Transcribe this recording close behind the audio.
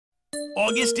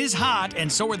August is hot,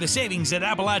 and so are the savings at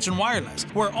Appalachian Wireless,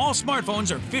 where all smartphones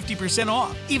are 50%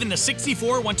 off. Even the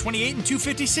 64, 128, and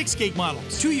 256 gig models.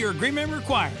 2-year agreement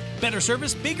required. Better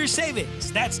service, bigger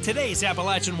savings. That's today's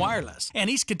Appalachian Wireless and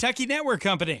East Kentucky Network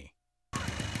Company.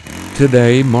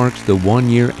 Today marks the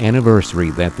 1-year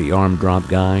anniversary that the arm drop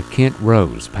guy Kent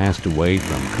Rose passed away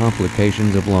from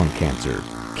complications of lung cancer.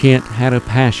 Kent had a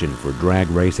passion for drag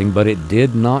racing, but it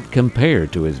did not compare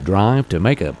to his drive to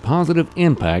make a positive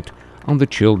impact on the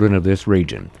children of this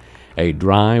region, a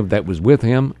drive that was with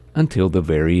him until the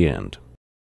very end.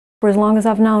 For as long as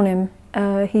I've known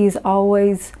him, he's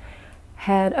always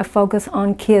had a focus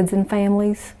on kids and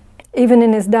families. Even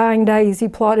in his dying days, he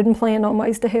plotted and planned on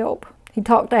ways to help. He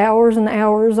talked hours and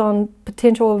hours on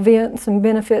potential events and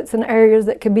benefits and areas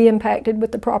that could be impacted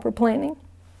with the proper planning.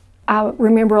 I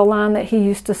remember a line that he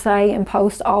used to say and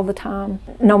post all the time.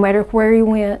 No matter where he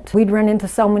went, we'd run into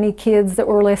so many kids that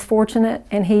were less fortunate,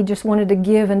 and he just wanted to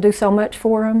give and do so much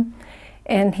for them.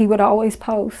 And he would always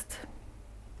post,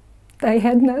 "They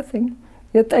had nothing,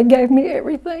 yet they gave me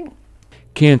everything."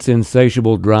 Kent's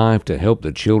insatiable drive to help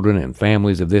the children and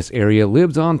families of this area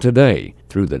lives on today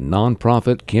through the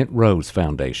nonprofit Kent Rose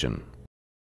Foundation.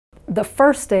 The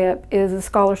first step is a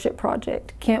scholarship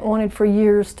project. Kent wanted for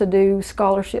years to do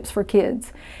scholarships for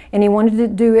kids, and he wanted to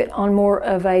do it on more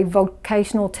of a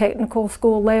vocational technical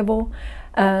school level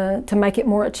to make it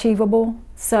more achievable.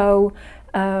 So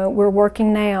we're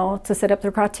working now to set up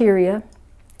the criteria,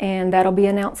 and that'll be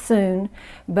announced soon.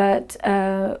 But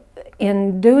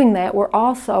in doing that, we're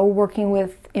also working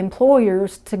with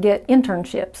employers to get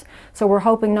internships. So we're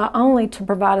hoping not only to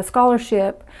provide a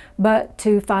scholarship, but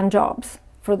to find jobs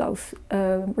for those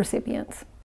recipients.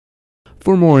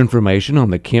 For more information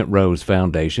on the Kent Rose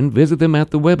Foundation, visit them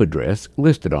at the web address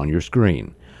listed on your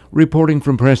screen. Reporting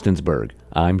from Prestonsburg,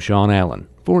 I'm Sean Allen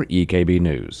for EKB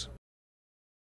News.